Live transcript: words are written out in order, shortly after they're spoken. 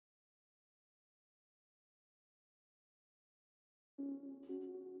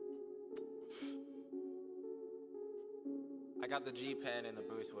got the G pen in the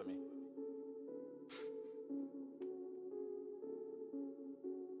booth with me.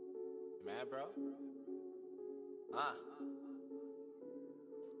 You mad, bro?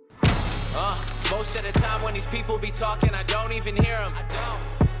 Most of the time when these people be talking, I don't even hear them.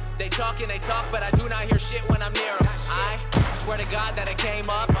 They talk and they talk, but I do not hear shit when I'm near them. I swear to God that I came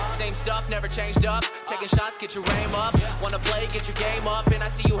up. Same stuff, never changed up. Taking shots, get your aim up. Wanna play, get your game up. And I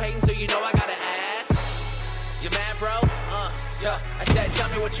see you hating, so you know I gotta ask. You mad, bro? Yeah. I said, tell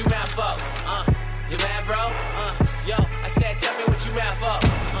me what you mad for. You mad, bro? Yo. I said, tell me what you mad for.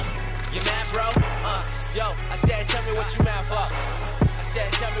 You mad, bro? Yo. I said, tell me what you mad for. I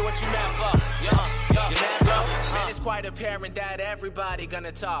said, tell me what you mad for. Yo. You mad, bro? Man, it's quite apparent that everybody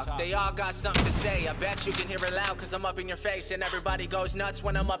gonna talk. They all got something to say. I bet you can hear it loud, cause I'm up in your face. And everybody goes nuts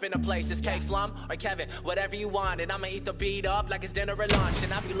when I'm up in a place. It's K Flum or Kevin, whatever you want. And I'ma eat the beat up like it's dinner or lunch.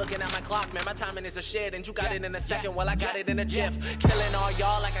 And I be looking at my clock, man, my timing is a shit. And you got it in a second, well I got it in a jiff. Killing all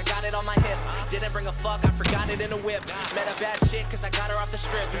y'all like I got it on my hip. Didn't bring a fuck, I forgot it in a whip. Met a bad chick cause I got her off the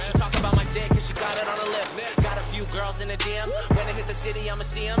strip. And she talk about my dick cause she got it on her lips. Got a few girls in the DM. When I hit the city, I'ma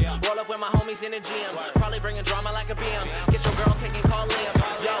see them. Roll up with my homies in the gym. Probably bringing drama like a BM. Get your girl taking call Liam.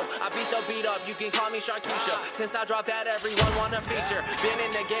 Yo, I beat the beat up, you can call me Sharkeisha. Since I dropped that, everyone want a feature. Been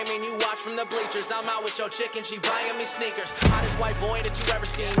in the game and you watch from the bleachers. I'm out with your chick and she buying me sneakers. Hottest white boy that you ever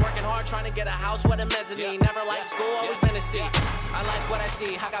seen. Working hard trying to get a house with a mezzanine. Never liked school, always been a C. I like what I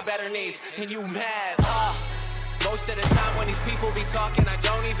see, I got better needs. And you mad, Most of the time when these people be talking, I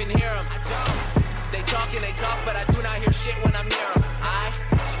don't even hear them. They talk and they talk, but I do not hear shit when I'm near them. I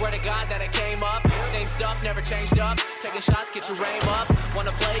swear to God that I came up. Same stuff, never changed up. Taking shots, get your aim up.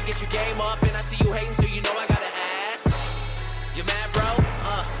 Wanna play, get your game up. And I see you hating, so you know I gotta ask. You mad, bro?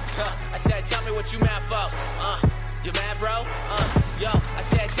 I said, tell me what you mad for. You mad, bro? Yo, I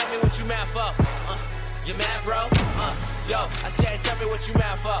said, tell me what you mad for. You mad, bro? Yo, I said, tell me what you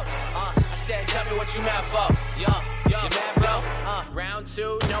mad for. I said, tell me what you mad for. Yo, you mad, bro? Round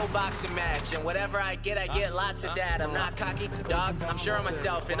two, no boxing match. And whatever I get lots of that. I'm not cocky, dog, I'm sure of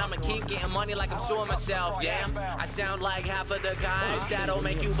myself. And I'ma keep getting money like I'm suing myself. Damn, I sound like half of the guys that'll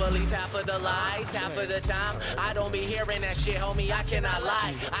make you believe half of the lies. Half of the time, I don't be hearing that shit, homie. I cannot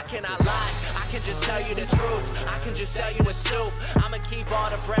lie, I cannot lie. I can just tell you the truth, I can just sell you a soup. I'ma keep all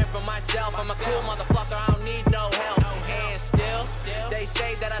the bread for myself. I'm a cool motherfucker, I don't need no help. And still, they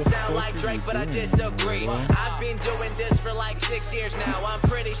say that I sound like Drake, but I disagree. I've been doing this for like 6 years now. I'm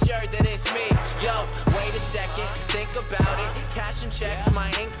pretty sure that it's me. Yo, wait a second, think about it. Cash and checks,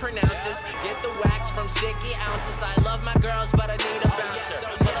 my ink pronounces. Get the wax from sticky ounces. I love my girls, but I need a bouncer.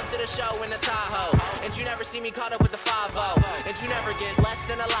 Pull up to the show in the Tahoe, and you never see me caught up with the 5-0. And you never get less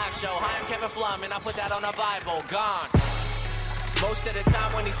than a live show. Hi, I'm Kevin Flum, and I put that on a Bible. Gone. Most of the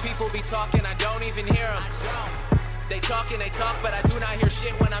time when these people be talking, I don't even hear them. They talk and they talk, but I do not hear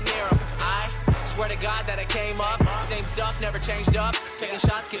shit when I'm near them. I swear to God that I came up. Same stuff, never changed up. Taking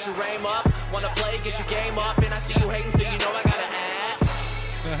shots, get your aim up. Wanna play, get your game up. And I see you hating, so you know I gotta ask.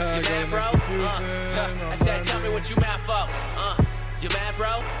 You mad, bro? I said, tell me what you mad for. You mad,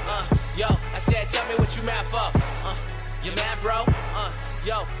 bro? Yo, I said, tell me what you mad for. You mad, bro?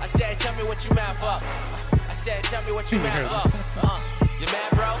 Yo, I said, tell me what you mad for. I said, tell me what you mad for. You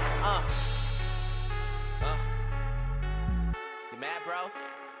mad, bro? You mad, bro?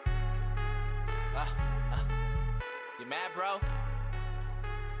 You mad, bro?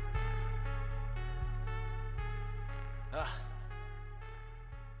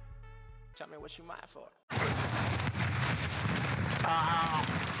 Tell me what you mad for.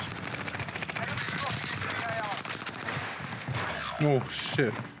 Oh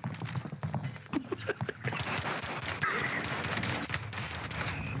shit.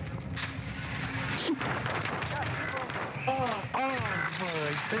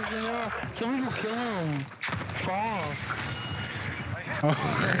 Somebody will kill him. Fall. Oh my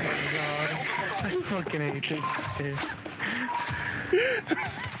god. I fucking hate this shit.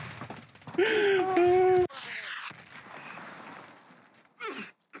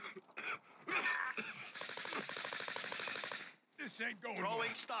 This ain't going.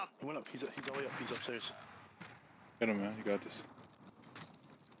 Throwing stop. He went up. He's all the way up. He's upstairs. Get him, man. You got this.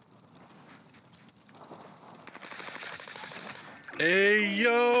 Hey,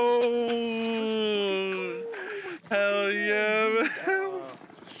 yo! Hell yeah, man!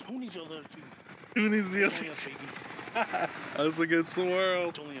 Who needs the other two? Who needs the other two? Us against the world.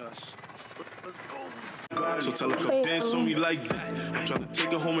 It's only us. So tell her come dance on me like that. I'm trying to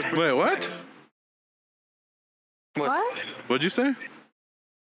take her home and wait, what? What? What'd you say?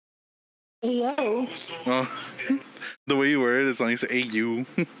 Yo. Oh, the way you word it, it's like you say, hey, you.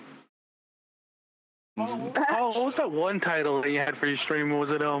 Oh, what was that one title that you had for your stream? Was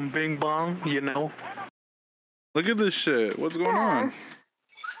it Bing Bong? You know. Look at this shit. What's going on?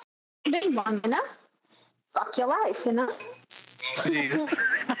 Bing Bong, you know? Fuck your life, you know? Jeez.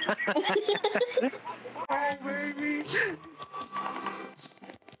 Oh, baby.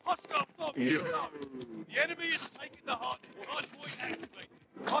 The enemy is taking the hard point activate.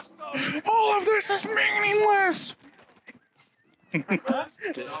 Hostile. All of this is meaningless.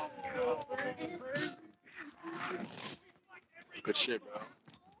 Good shit, bro.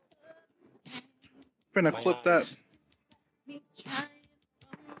 Finna clip that.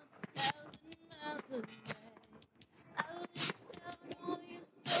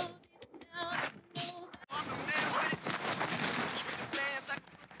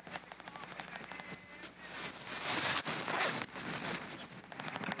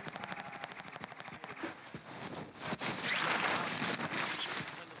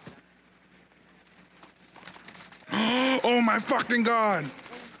 Oh my fucking god!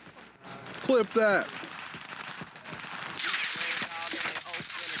 Clip that.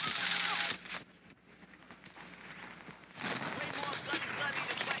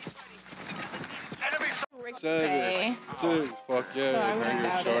 Seven, 2, fuck yeah, bring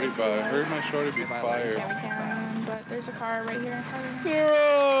your shorty by. I heard my shorty be fired. Yeah, we can, but there's a car right here in front of me. 0!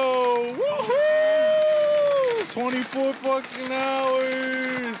 Woohoo! 24 fucking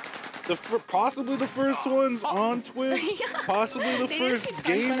hours! Possibly the first ones on Twitch, possibly the first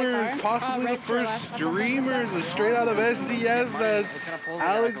gamers, possibly the first streamers, straight out of SDS. That's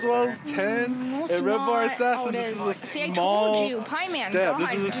Alex Wells 10 and Red Bar Assassin. This is a small step.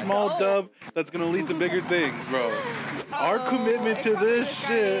 This is a small dub that's gonna lead to bigger things, bro. Our commitment to this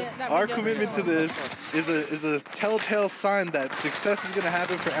shit, our commitment to this is a telltale sign that success is gonna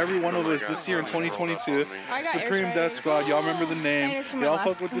happen for every one of us this year in 2022. Supreme Death Squad, y'all remember the name. Y'all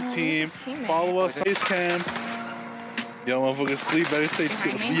fuck with the team. Follow us on Facecam. Y'all motherfuckers sleep, better stay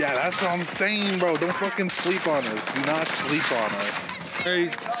tuned. Yeah, that's what I'm saying, bro. Don't fucking sleep on us. Do not sleep on us. Hey,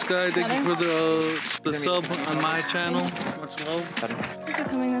 Sky, thank you for the sub on my channel. Much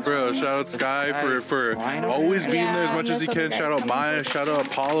love. Bro, shout out Sky for always being there as much as he can. Shout out Maya, shout out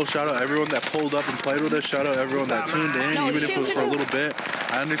Apollo, shout out everyone that pulled up and played with us. Shout out everyone that tuned in, even if it was for a little bit.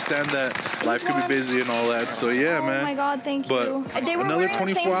 I understand that life could be busy and all that, so yeah, man. Oh my god, thank you. But another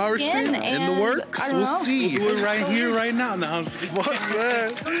 24-hour stream in the works. We'll see. Do it right here, right now. No, I'm just kidding. Fuck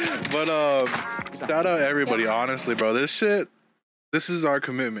that. But shout out everybody, honestly, bro. This is our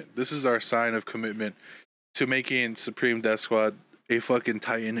commitment. This is our sign of commitment to making Supreme Death Squad a fucking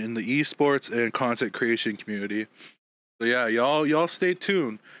titan in the esports and content creation community. So yeah, y'all stay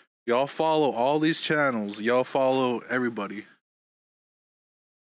tuned. Y'all follow all these channels. Y'all follow everybody.